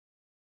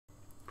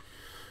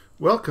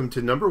Welcome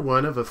to number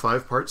 1 of a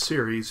 5-part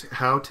series,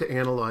 How to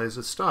Analyze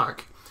a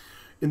Stock.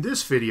 In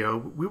this video,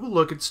 we will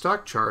look at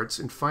stock charts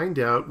and find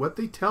out what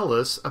they tell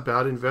us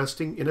about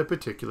investing in a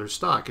particular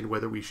stock and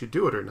whether we should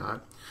do it or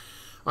not.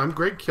 I'm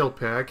Greg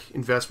Kilpack,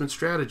 investment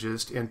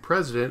strategist and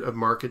president of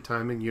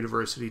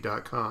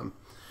MarketTimingUniversity.com.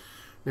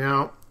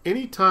 Now,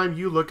 anytime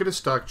you look at a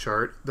stock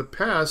chart, the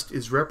past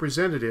is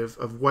representative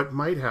of what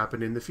might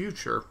happen in the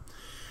future.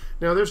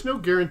 Now, there's no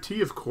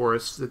guarantee, of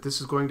course, that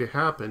this is going to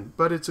happen,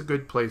 but it's a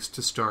good place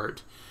to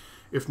start.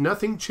 If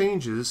nothing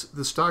changes,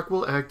 the stock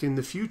will act in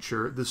the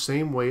future the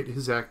same way it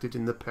has acted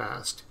in the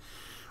past.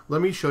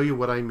 Let me show you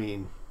what I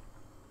mean.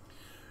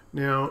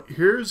 Now,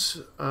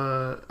 here's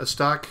a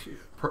stock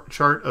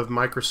chart of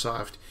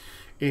Microsoft,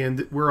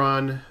 and we're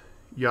on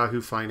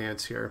Yahoo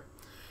Finance here.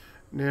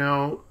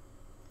 Now,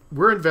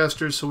 we're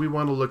investors, so we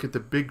want to look at the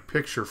big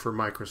picture for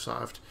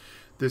Microsoft.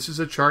 This is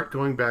a chart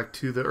going back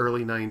to the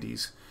early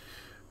 90s.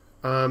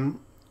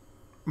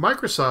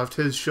 Microsoft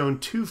has shown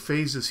two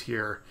phases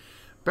here.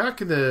 Back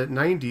in the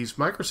 90s,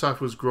 Microsoft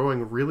was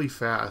growing really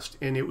fast,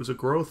 and it was a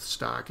growth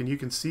stock, and you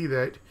can see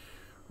that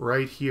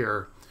right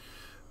here.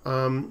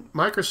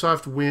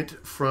 Microsoft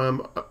went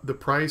from the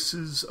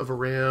prices of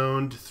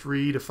around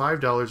 $3 to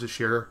 $5 a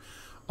share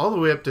all the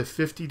way up to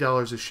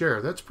 $50 a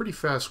share. That's pretty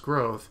fast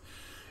growth.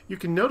 You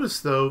can notice,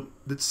 though,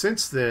 that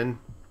since then,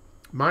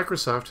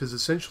 Microsoft has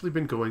essentially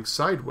been going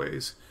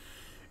sideways.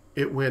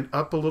 It went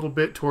up a little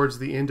bit towards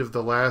the end of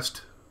the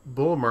last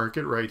bull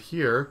market right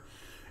here,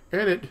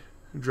 and it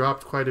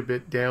dropped quite a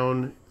bit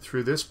down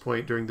through this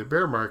point during the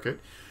bear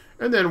market,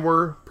 and then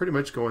we're pretty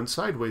much going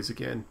sideways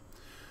again.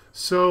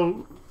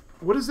 So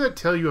what does that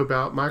tell you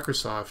about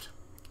Microsoft?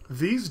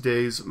 These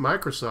days,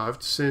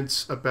 Microsoft,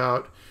 since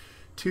about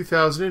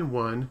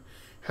 2001,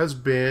 has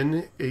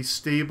been a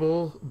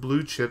stable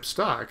blue chip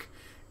stock.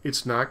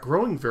 It's not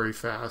growing very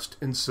fast,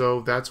 and so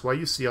that's why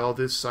you see all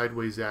this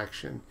sideways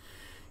action.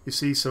 You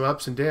see some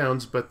ups and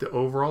downs, but the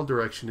overall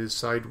direction is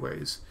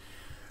sideways.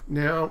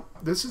 Now,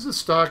 this is a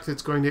stock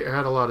that's going to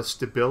add a lot of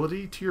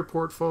stability to your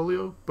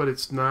portfolio, but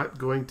it's not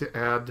going to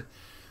add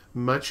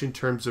much in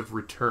terms of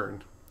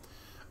return.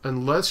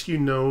 Unless you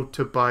know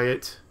to buy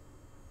it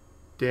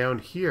down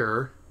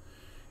here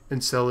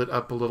and sell it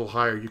up a little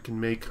higher, you can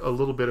make a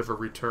little bit of a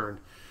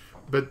return.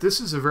 But this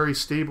is a very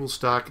stable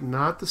stock,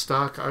 not the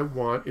stock I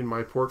want in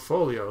my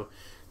portfolio,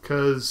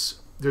 because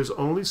there's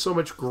only so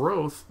much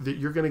growth that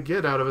you're going to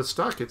get out of a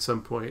stock at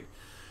some point.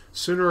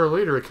 Sooner or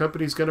later, a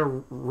company's going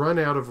to run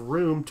out of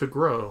room to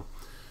grow.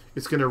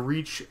 It's going to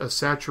reach a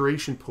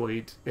saturation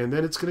point, and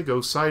then it's going to go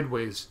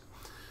sideways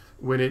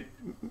when it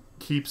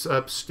keeps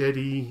up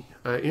steady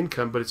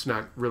income, but it's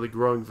not really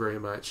growing very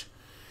much.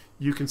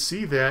 You can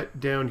see that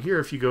down here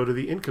if you go to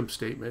the income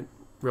statement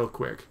real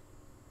quick.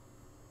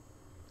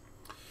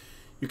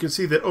 You can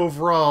see that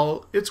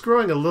overall, it's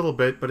growing a little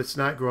bit, but it's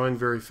not growing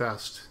very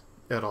fast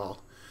at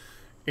all.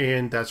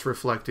 And that's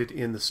reflected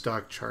in the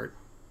stock chart.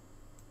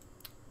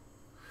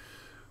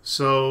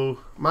 So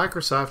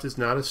Microsoft is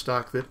not a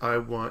stock that I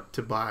want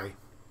to buy,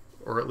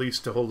 or at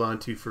least to hold on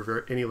to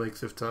for any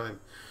length of time.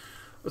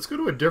 Let's go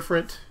to a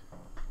different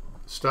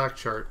stock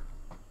chart.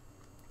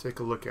 Take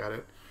a look at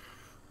it.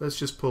 Let's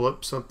just pull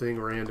up something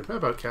random. How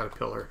about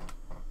Caterpillar?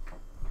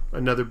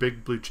 Another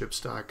big blue chip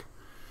stock.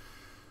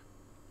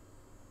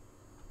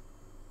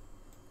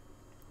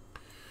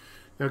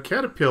 Now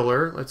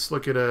Caterpillar, let's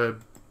look at the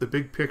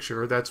big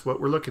picture. That's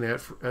what we're looking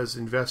at as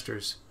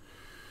investors.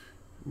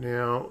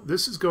 Now,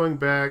 this is going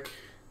back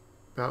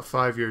about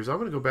 5 years. I'm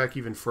going to go back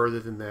even further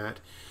than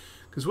that,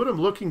 because what I'm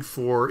looking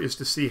for is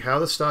to see how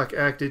the stock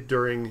acted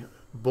during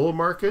bull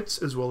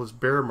markets as well as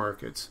bear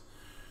markets.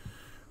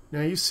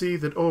 Now, you see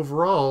that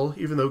overall,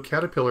 even though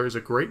Caterpillar is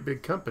a great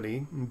big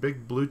company and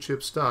big blue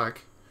chip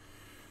stock,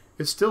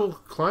 it still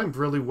climbed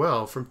really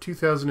well. From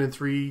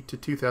 2003 to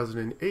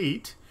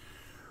 2008,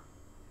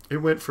 it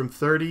went from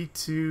 30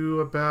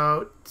 to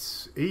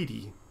about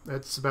 80.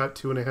 That's about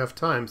 2.5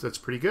 times. That's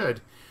pretty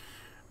good.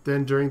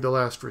 Then during the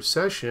last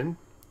recession,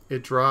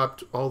 it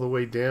dropped all the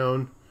way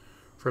down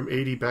from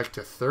 80 back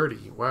to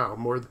 30. Wow,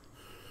 more than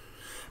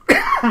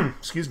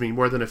excuse me,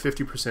 more than a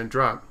 50%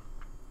 drop.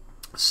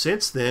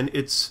 Since then,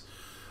 it's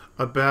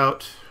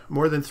about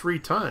more than 3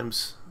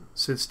 times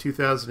since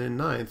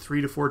 2009,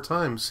 3 to 4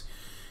 times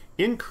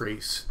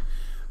increase.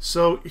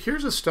 So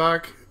here's a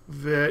stock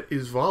that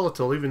is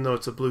volatile, even though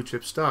it's a blue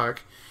chip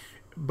stock,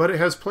 but it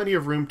has plenty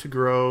of room to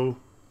grow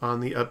on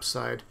the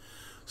upside.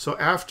 So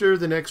after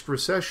the next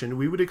recession,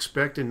 we would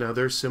expect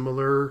another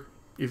similar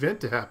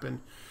event to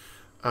happen.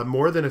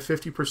 More than a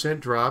 50%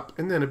 drop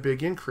and then a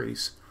big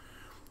increase.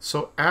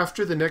 So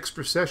after the next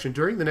recession,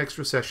 during the next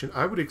recession,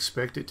 I would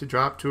expect it to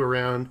drop to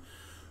around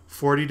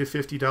 $40 to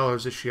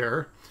 $50 a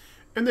share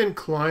and then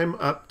climb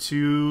up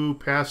to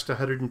past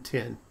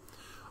 110.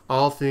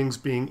 All things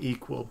being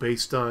equal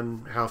based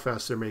on how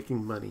fast they're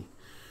making money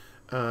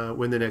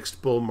when the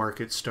next bull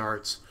market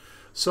starts.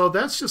 So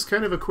that's just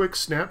kind of a quick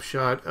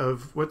snapshot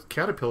of what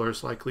Caterpillar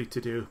is likely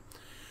to do.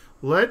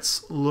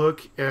 Let's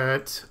look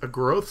at a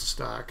growth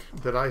stock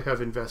that I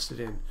have invested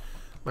in.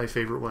 My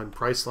favorite one,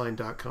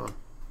 Priceline.com.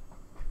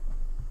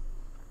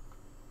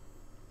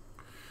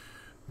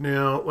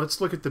 Now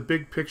let's look at the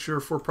big picture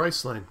for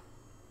Priceline.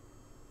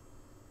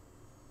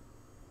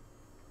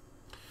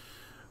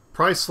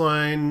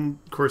 Priceline,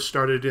 of course,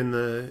 started in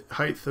the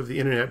height of the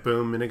internet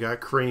boom and it got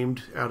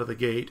creamed out of the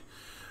gate.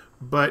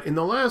 But in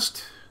the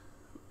last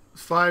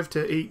 5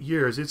 to 8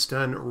 years, it's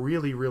done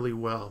really, really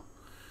well.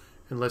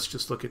 And let's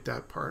just look at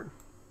that part.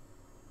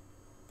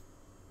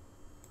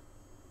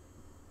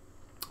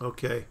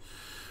 Okay.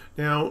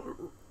 Now,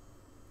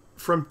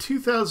 from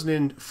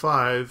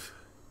 2005,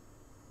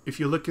 if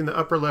you look in the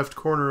upper left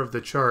corner of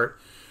the chart,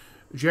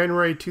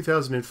 January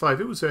 2005,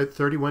 it was at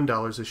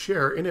 $31 a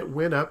share, and it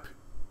went up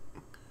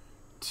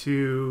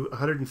to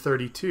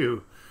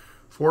 132,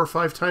 4 or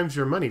 5 times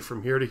your money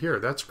from here to here.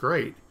 That's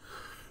great.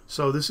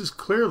 So this is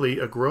clearly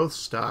a growth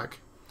stock.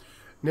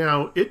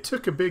 Now, it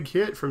took a big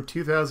hit from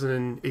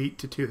 2008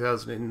 to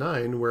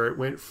 2009, where it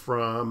went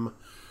from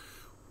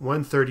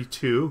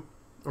 132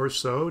 or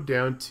so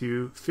down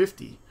to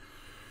 50.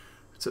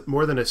 It's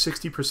more than a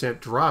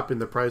 60% drop in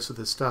the price of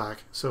the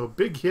stock. So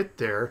big hit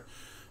there,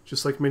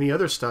 just like many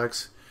other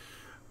stocks.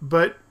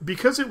 But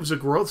because it was a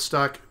growth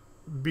stock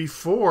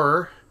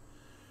before,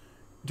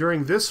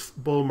 during this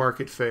bull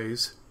market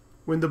phase,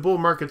 when the bull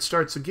market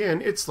starts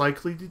again, it's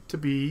likely to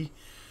be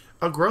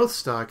a growth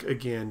stock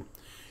again.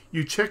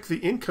 You check the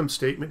income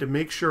statement to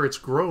make sure it's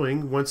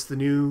growing once the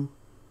new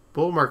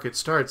bull market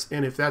starts.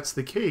 And if that's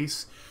the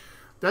case,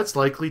 that's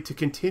likely to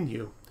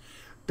continue.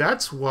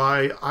 That's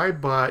why I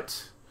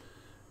bought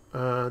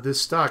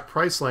this stock,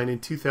 Priceline, in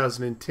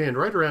 2010,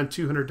 right around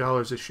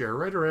 $200 a share,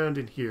 right around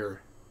in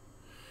here.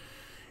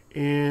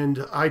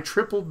 And I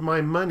tripled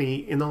my money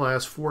in the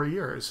last 4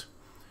 years.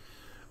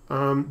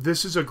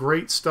 This is a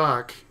great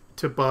stock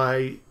to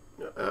buy.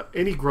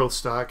 Any growth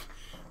stock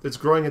that's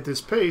growing at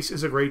this pace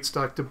is a great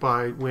stock to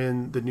buy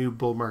when the new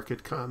bull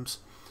market comes.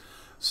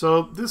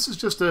 So this is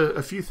just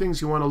a few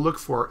things you want to look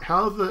for.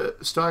 How the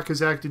stock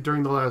has acted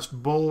during the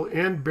last bull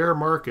and bear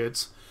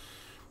markets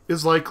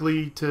is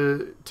likely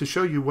to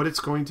show you what it's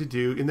going to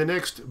do in the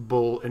next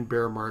bull and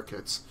bear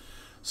markets.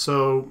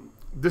 So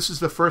this is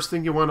the first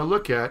thing you want to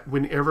look at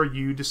whenever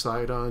you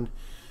decide on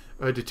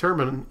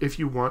determine if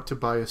you want to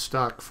buy a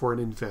stock for an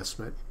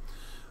investment.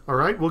 All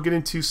right, we'll get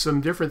into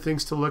some different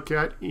things to look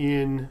at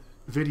in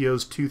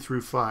videos 2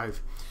 through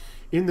 5.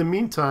 In the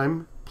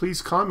meantime,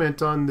 please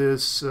comment on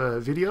this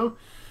video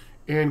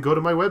and go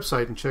to my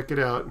website and check it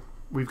out.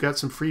 We've got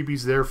some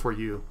freebies there for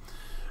you.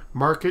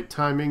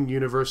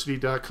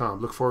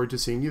 markettiminguniversity.com. Look forward to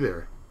seeing you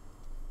there.